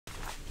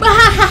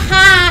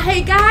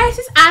Hey guys,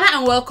 it's Anna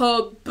and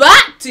welcome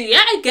back to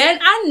yet again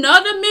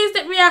another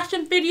music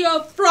reaction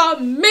video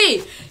from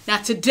me. Now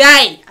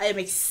today I am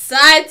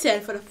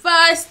excited for the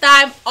first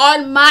time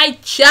on my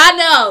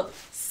channel.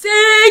 Shaybo.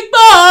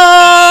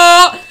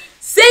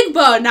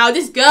 Now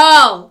this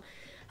girl,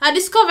 I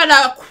discovered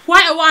her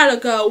quite a while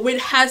ago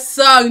with her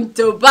song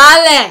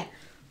Duppy.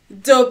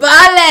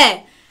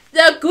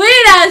 The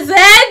queen has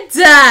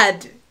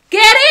entered.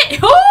 Get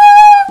it? Ooh!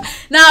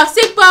 Now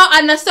Shaybo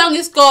and the song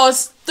is called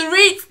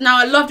Streets. Now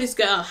I love this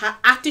girl, her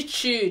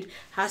attitude,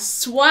 her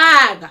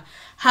swag,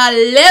 her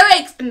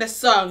lyrics in the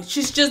song.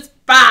 She's just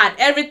bad,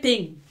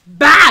 everything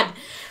bad.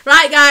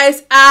 Right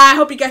guys, I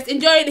hope you guys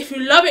enjoy it. If you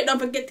love it, don't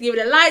forget to give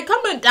it a like,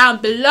 comment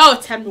down below,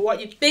 tell me what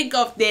you think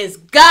of this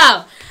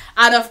girl,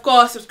 and of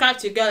course subscribe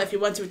to the girl if you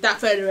want to. Without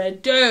further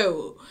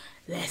ado,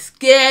 let's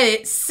get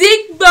it.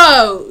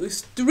 Shaybo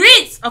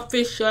Streets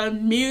official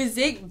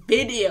music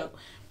video.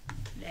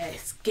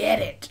 Let's get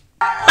it.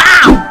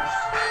 Bow!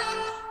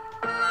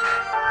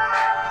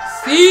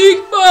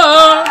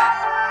 Shaybo!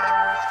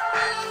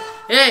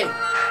 Hey!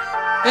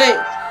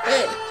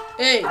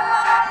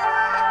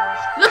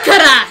 Look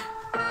at that!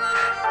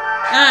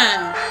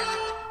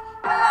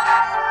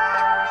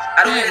 I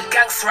don't need a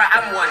gangster, I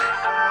am one.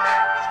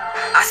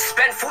 I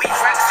spent 40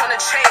 racks on a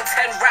chain,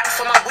 10 racks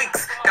on my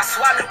wigs. That's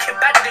why I'm looking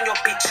better than your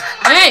bitch.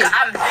 Hey!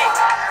 I'm lit.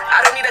 I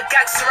don't need a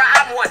gangster,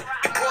 I am one.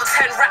 You brought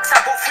 10 racks, I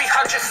bought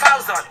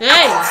 300,000.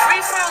 Hey! I bought 3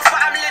 phones, but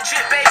I'm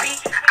legit, baby.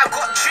 I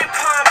got drip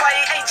on, but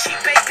it ain't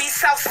cheap, baby.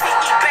 South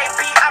City,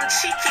 baby. I'm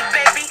cheeky,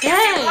 baby. If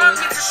you want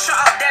me to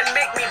shut up, then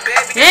make me,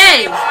 baby.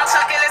 Hey! If you want my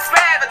chocolate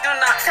spread, but do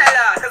not tell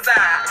her. Cause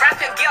I rap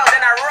a girl,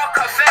 then I rock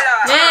a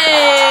fella.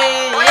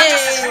 Hey! All I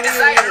just as rude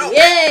as I look.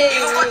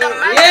 You got the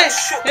man that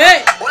shook.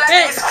 All I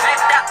do is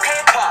flip that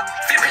paper,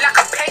 flip it like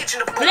a page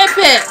in a book. Flip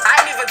it. I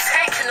ain't even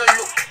taking a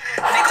look.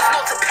 Niggas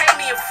know to pay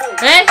me in full.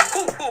 Hey?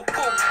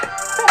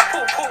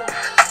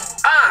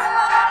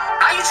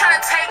 Are you trying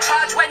to take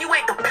charge when you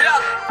ain't the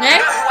plug?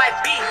 Hey? You know who I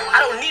be, I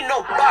don't need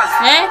no buzz.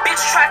 Hey? Bitch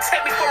try to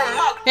take me for a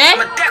mug. Hey?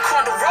 I'm a deck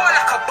on the roll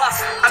like a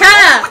bus. I'm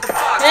Tell with the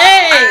fuck.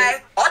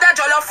 Hey! All that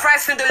jollof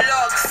rice in the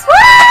logs. Woo!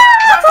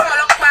 Run from a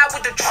lock man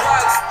with the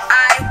drugs.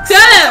 Tell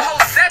her. The whole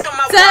Z on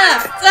my Tell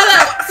her.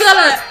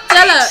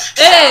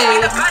 Hey! Be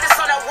the baddest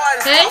on that one.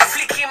 Hey? I'm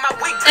flicking my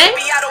wig, Hey?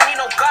 baby. I don't need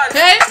no guns.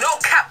 Hey? No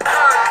cap.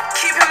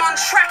 Keep him on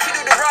track, he do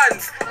the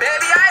runs.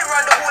 Baby, I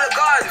run the whole of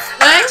guns.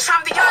 Hey? Bitch,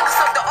 I'm the youngest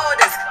of the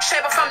oldest.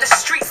 Shaybo from the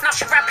streets, now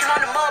she rapping on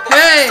the mobile.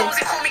 Hey?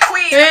 Stormzy call me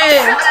queen. Hey?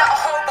 I'm a little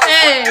hobo.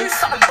 Hey? Do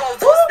something bold.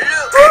 Look,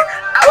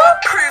 I will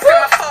prove in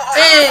my photos.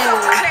 Hey?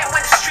 Claim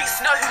when the streets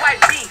know who I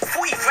be.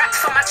 40 racks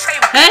on my chain,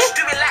 Hey? bitch,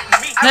 do it like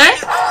me. Hey? I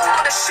really own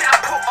all the shit I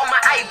put on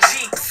my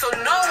IG. So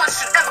no one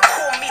should ever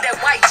call me their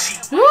YG.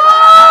 Woo!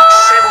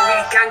 Shaybo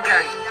really gang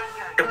gang.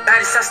 The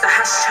baddest, that's the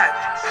hashtag.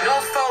 No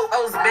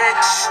photos,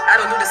 bitch.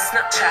 I don't do the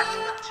Snapchat.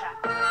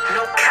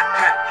 No cap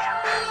rap.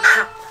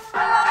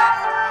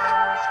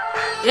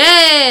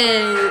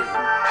 Yay!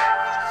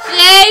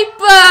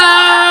 Shaybo!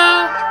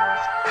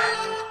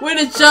 With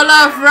a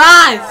jollof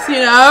rice, you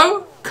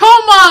know?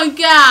 Come on,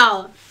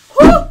 gal!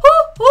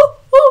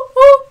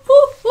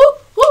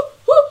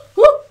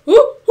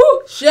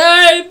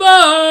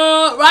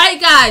 Shaybo! Right,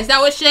 guys,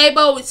 that was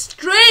Shaybo with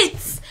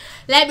Streets.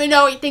 Let me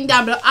know what you think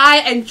down below.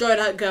 I enjoyed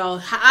that girl.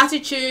 Her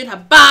attitude, her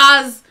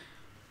bars.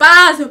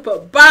 I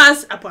put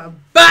bars.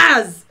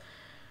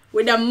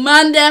 With the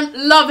man them,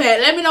 love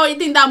it. Let me know what you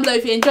think down below.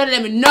 If you enjoyed it,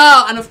 let me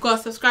know. And of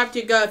course, subscribe to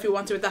your girl if you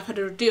want to. Without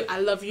further ado, I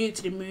love you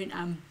to the moon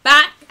and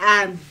back.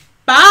 And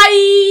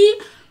bye.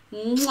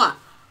 Mwah.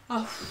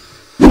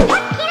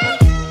 Oh.